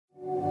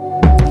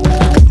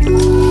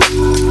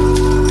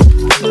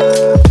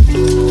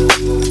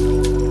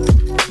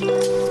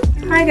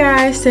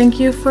guys, thank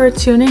you for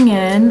tuning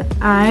in.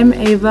 I'm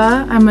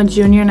Ava. I'm a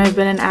junior and I've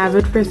been an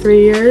Avid for 3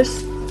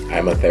 years.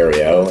 I'm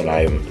Athario and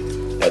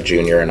I'm a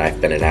junior and I've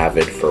been an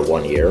Avid for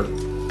 1 year.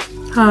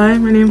 Hi,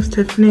 my name is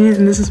Tiffany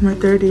and this is my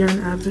 3rd year in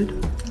Avid.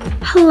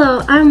 Hello,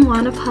 I'm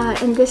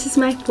Wanapa and this is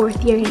my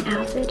 4th year in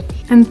Avid.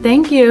 And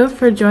thank you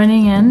for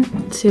joining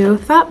in to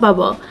Thought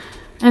Bubble.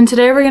 And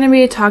today we're going to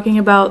be talking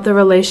about the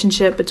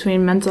relationship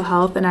between mental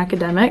health and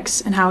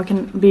academics and how it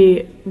can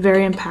be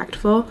very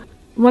impactful.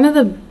 One of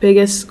the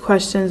biggest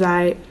questions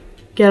I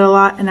get a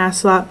lot and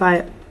asked a lot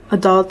by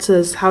adults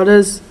is how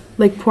does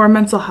poor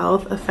mental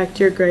health affect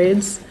your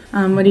grades?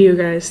 What do you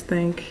guys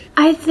think?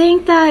 I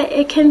think that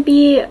it can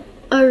be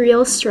a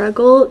real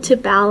struggle to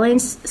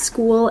balance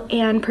school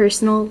and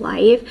personal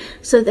life,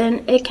 so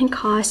then it can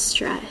cause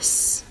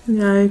stress.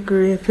 Yeah, I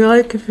agree. I feel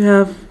like if you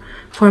have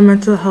poor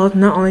mental health,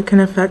 not only can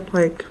affect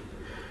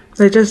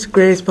just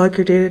grades, but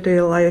your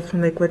day-to-day life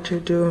and what you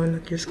do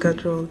and your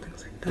schedule,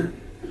 things like that.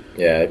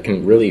 Yeah, it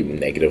can really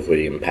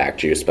negatively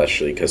impact you,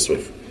 especially because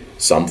with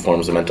some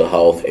forms of mental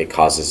health, it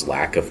causes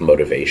lack of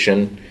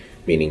motivation,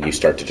 meaning you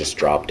start to just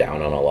drop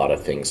down on a lot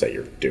of things that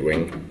you're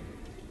doing.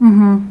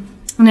 Mm-hmm.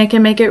 And it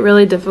can make it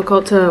really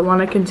difficult to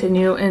want to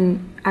continue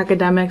in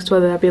academics,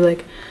 whether that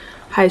be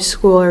high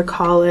school or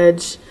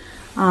college.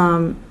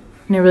 And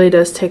it really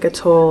does take a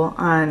toll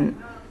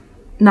on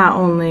not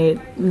only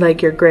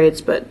your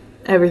grades, but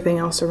everything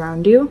else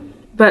around you.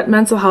 But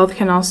mental health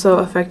can also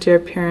affect your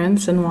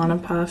appearance, and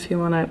Wanapa, if you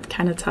want to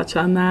kind of touch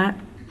on that.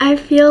 I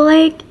feel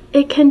like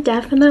it can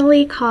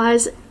definitely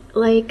cause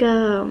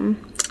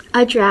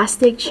a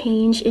drastic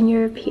change in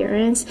your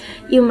appearance.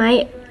 You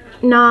might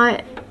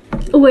not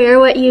wear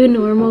what you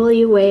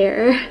normally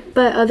wear,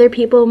 but other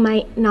people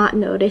might not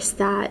notice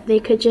that. They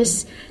could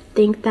just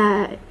think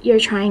that you're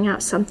trying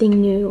out something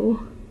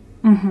new.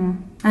 Mm-hmm.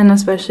 And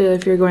especially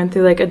if you're going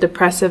through a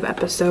depressive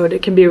episode,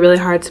 it can be really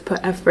hard to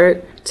put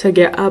effort to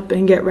get up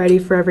and get ready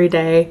for every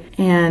day,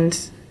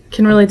 and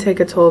can really take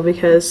a toll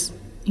because,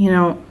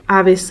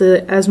 obviously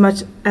as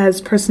much as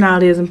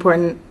personality is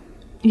important,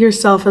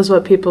 yourself is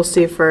what people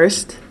see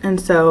first. And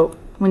so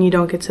when you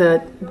don't get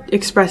to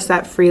express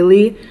that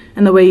freely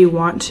and the way you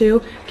want to,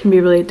 it can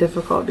be really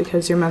difficult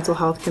because your mental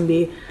health can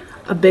be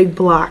a big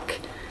block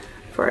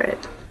for it.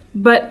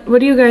 But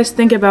what do you guys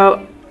think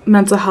about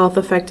mental health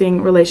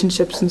affecting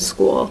relationships in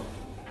school?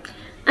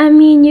 I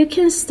mean, you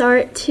can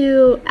start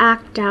to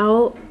act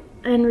out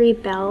and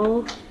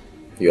rebel.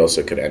 You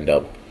also could end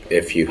up,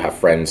 if you have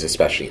friends,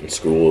 especially in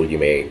school, you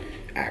may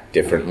act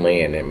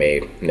differently and it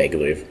may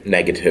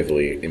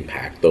negatively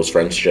impact those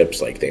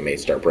friendships. They may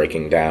start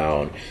breaking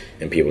down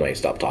and people may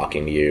stop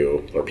talking to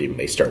you, or people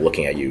may start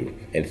looking at you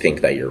and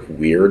think that you're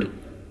weird.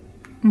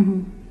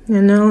 Mm-hmm.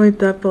 Yeah, not only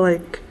that,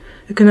 but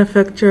it can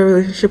affect your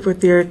relationship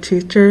with your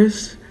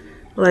teachers.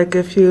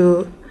 If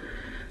you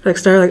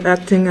start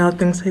acting out,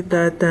 things like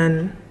that,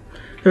 then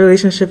the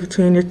relationship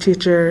between your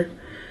teacher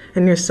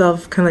and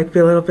yourself can be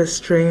a little bit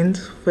strained,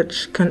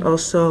 which can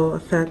also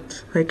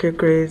affect your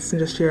grades and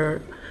just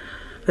your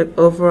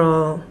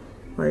overall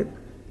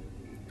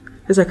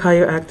it's how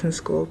you act in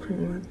school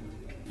pretty much.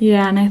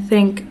 Yeah, and I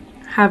think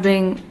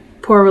having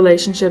poor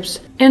relationships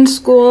in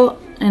school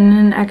and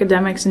in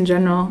academics in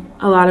general,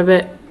 a lot of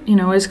it,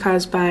 is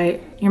caused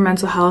by your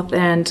mental health,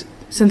 and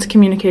since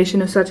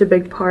communication is such a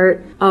big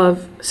part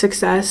of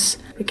success,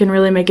 it can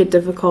really make it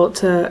difficult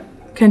to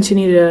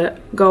continue to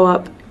go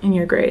up in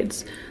your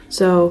grades.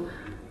 So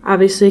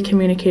obviously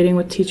communicating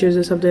with teachers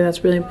is something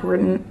that's really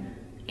important,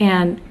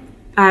 and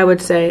I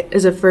would say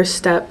is a first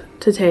step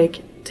to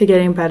take to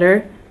getting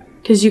better,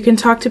 because you can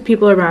talk to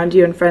people around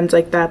you and friends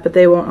like that, but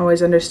they won't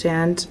always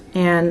understand.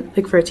 And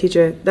for a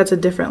teacher, that's a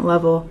different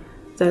level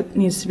that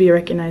needs to be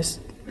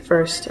recognized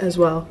first as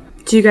well.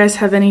 Do you guys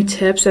have any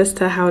tips as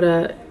to how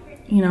to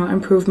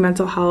improve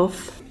mental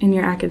health in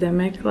your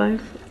academic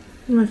life?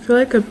 I feel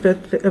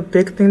a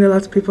big thing that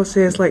lots of people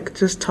say is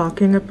just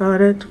talking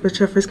about it,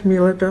 which at first can be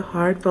a little bit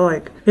hard,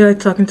 but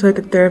talking to a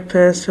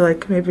therapist or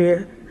maybe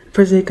a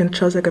person you can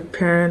trust, a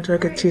parent or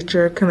a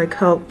teacher, can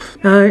help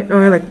not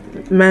only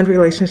mend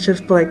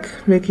relationships, but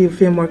make you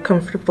feel more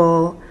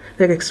comfortable,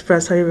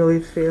 express how you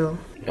really feel.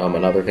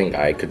 Another thing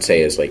I could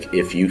say is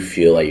if you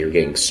feel like you're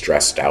getting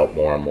stressed out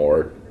more and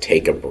more,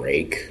 take a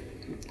break.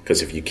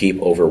 Because if you keep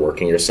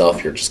overworking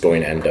yourself, you're just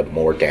going to end up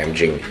more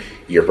damaging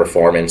your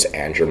performance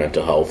and your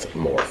mental health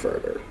more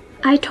further.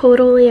 I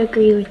totally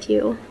agree with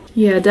you.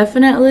 Yeah,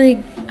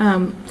 definitely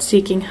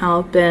seeking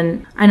help.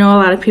 And I know a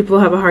lot of people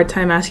have a hard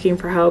time asking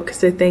for help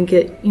because they think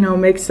it,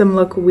 makes them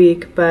look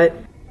weak, but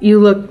you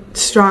look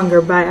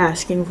stronger by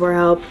asking for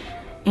help.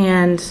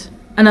 And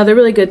another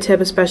really good tip,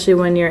 especially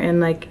when you're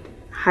in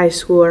high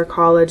school or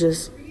college,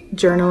 is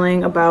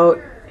journaling about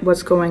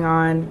what's going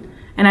on.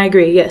 And I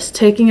agree, yes,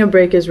 taking a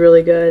break is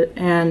really good,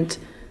 and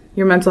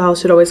your mental health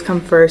should always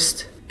come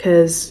first,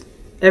 because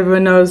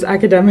everyone knows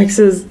academics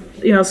is,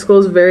 school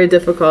is very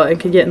difficult and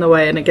can get in the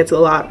way, and it gets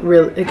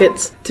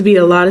to be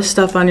a lot of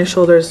stuff on your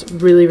shoulders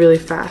really, really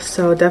fast.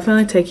 So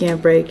definitely taking a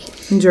break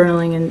and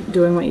journaling and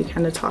doing what you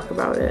can to talk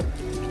about it.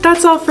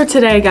 That's all for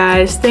today,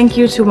 guys. Thank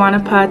you to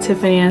Wanapa,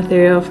 Tiffany, and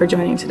Ethereal for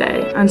joining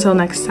today. Until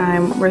next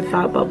time, we're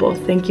Thought Bubble.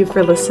 Thank you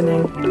for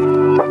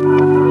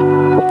listening.